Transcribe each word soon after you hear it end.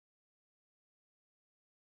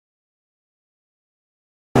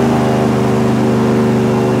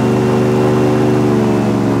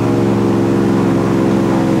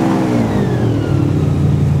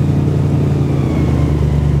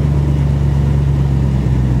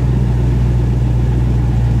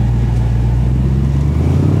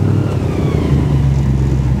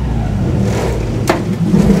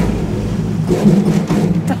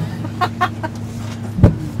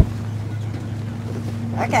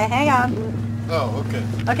Okay, hang on. Oh, okay.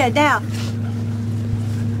 Okay, down.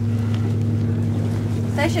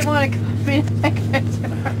 Station 1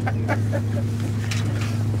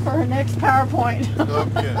 for our next PowerPoint.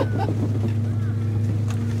 Okay.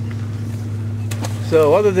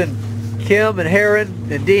 So other than Kim and Heron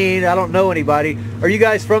and Dean, I don't know anybody. Are you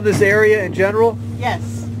guys from this area in general? Yes.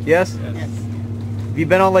 Yes? Yes. Have you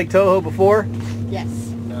been on Lake Toho before? Yes.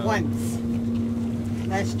 No. Once.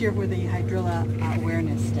 Last year with the Hydrilla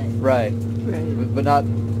Awareness Day. Right. Right. But not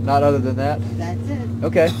other than that? That's it.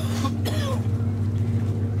 Okay.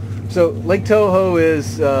 So Lake Toho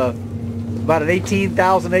is about an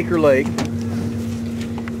 18,000 acre lake,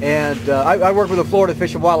 and I work with the Florida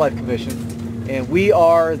Fish and Wildlife Commission, and we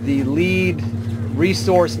are the lead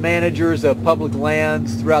resource managers of public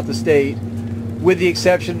lands throughout the state, with the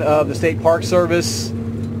exception of the State Park Service,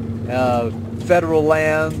 federal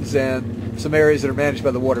lands, and some areas that are managed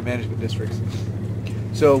by the water management districts.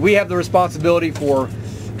 So we have the responsibility for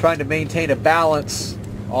trying to maintain a balance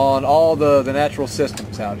on all the natural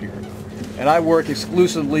systems out here. And I work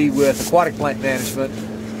exclusively with aquatic plant management.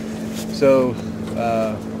 So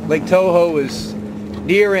Lake Toho is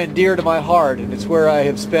near and dear to my heart, and it's where I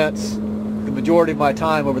have spent the majority of my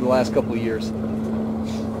time over the last couple of years.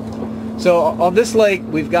 So on this lake,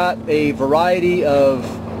 we've got a variety of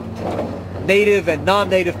native and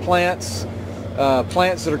non-native plants,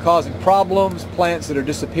 plants that are causing problems, plants that are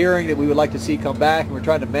disappearing that we would like to see come back, and we're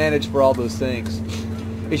trying to manage for all those things.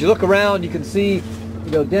 As you look around, you can see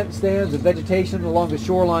dense stands of vegetation along the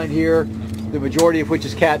shoreline here, the majority of which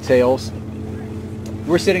is cattails.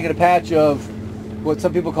 We're sitting in a patch of what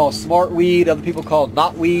some people call smartweed, other people call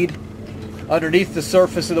knotweed. Underneath the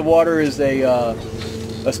surface of the water is a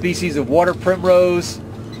species of water primrose.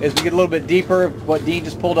 As we get a little bit deeper, what Dean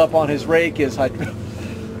just pulled up on his rake is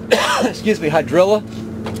excuse me, hydrilla,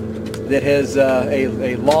 that has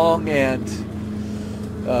a long and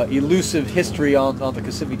elusive history on the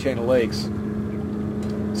Kissimmee Chain of Lakes.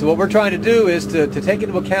 So what we're trying to do is to take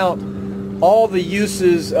into account all the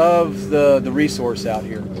uses of the resource out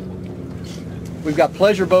here. We've got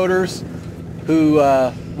pleasure boaters who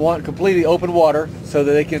want completely open water so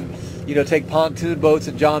that they can take pontoon boats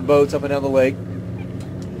and john boats up and down the lake.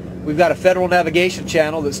 We've got a federal navigation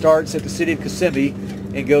channel that starts at the city of Kissimmee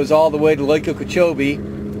and goes all the way to Lake Okeechobee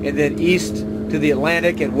and then east to the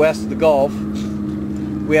Atlantic and west of the Gulf.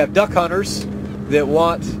 We have duck hunters that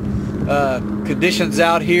want conditions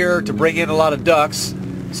out here to bring in a lot of ducks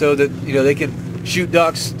so that they can shoot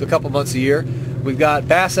ducks a couple months a year. We've got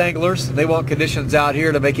bass anglers, and they want conditions out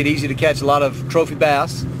here to make it easy to catch a lot of trophy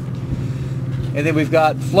bass. And then we've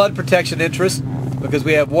got flood protection interests, because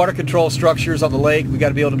we have water control structures on the lake. We've got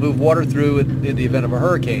to be able to move water through in the event of a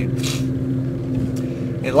hurricane.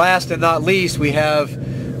 And last and not least, we have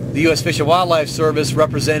the U.S. Fish and Wildlife Service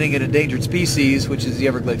representing an endangered species, which is the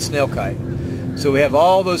Everglades snail kite. So we have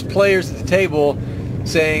all those players at the table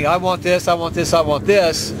saying, I want this, I want this, I want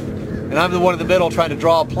this, and I'm the one in the middle trying to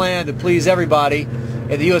draw a plan to please everybody,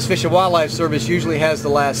 and the U.S. Fish and Wildlife Service usually has the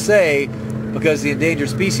last say because the Endangered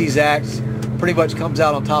Species Act pretty much comes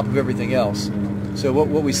out on top of everything else. So what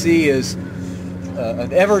we see is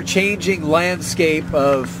an ever-changing landscape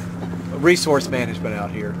of resource management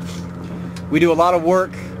out here. We do a lot of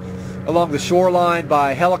work along the shoreline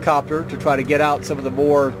by helicopter to try to get out some of the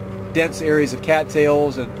more dense areas of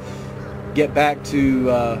cattails and get back to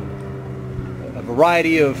a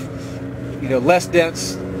variety of less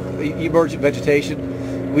dense emergent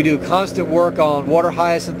vegetation. We do constant work on water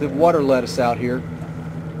hyacinth and water lettuce out here.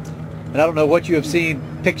 And I don't know what you have seen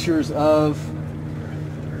pictures of,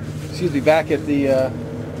 back at the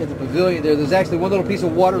pavilion there. There's actually one little piece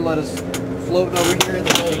of water lettuce floating over here in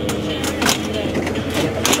the lake.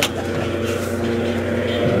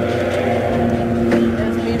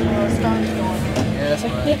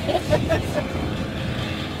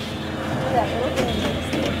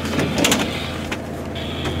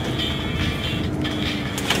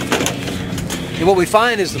 And what we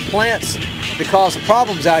find is the plants that cause the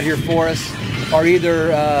problems out here for us are either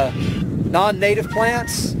non-native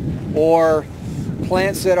plants or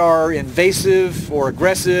plants that are invasive or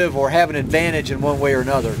aggressive or have an advantage in one way or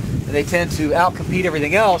another. And they tend to outcompete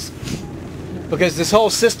everything else because this whole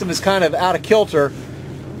system is kind of out of kilter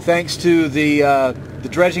thanks to the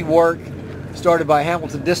dredging work started by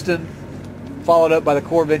Hamilton Diston, followed up by the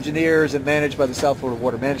Corps of Engineers and managed by the South Florida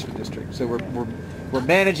Water Management District. So we're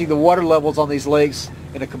managing the water levels on these lakes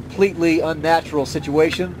in a completely unnatural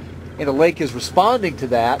situation, and the lake is responding to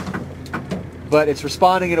that, but it's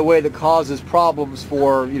responding in a way that causes problems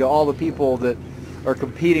for all the people that are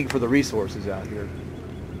competing for the resources out here.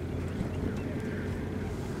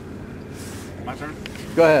 My turn?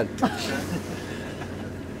 Go ahead.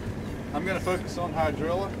 I'm going to focus on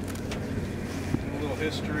hydrilla. A little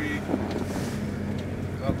history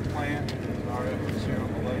about the plant and our efforts here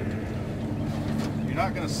on the lake. You're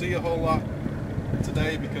not going to see a whole lot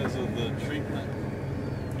today because of the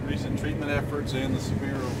recent treatment efforts and the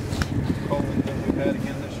severe cold that we've had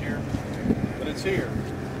again this year. But it's here.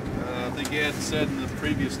 I think Ed said in the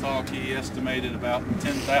previous talk he estimated about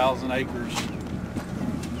 10,000 acres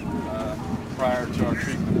prior to our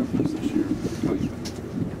treatment efforts this year.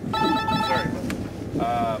 Sorry.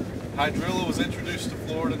 Hydrilla was introduced to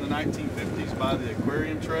Florida in the 1950s by the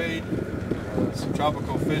aquarium trade. Some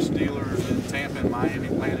tropical fish dealers in Tampa and Miami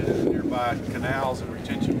planted it in nearby canals and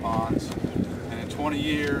retention ponds. And in 20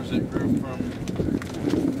 years it grew from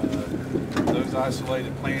those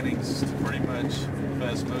isolated plantings to pretty much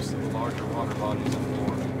infest most of the larger water bodies in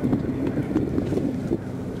Florida.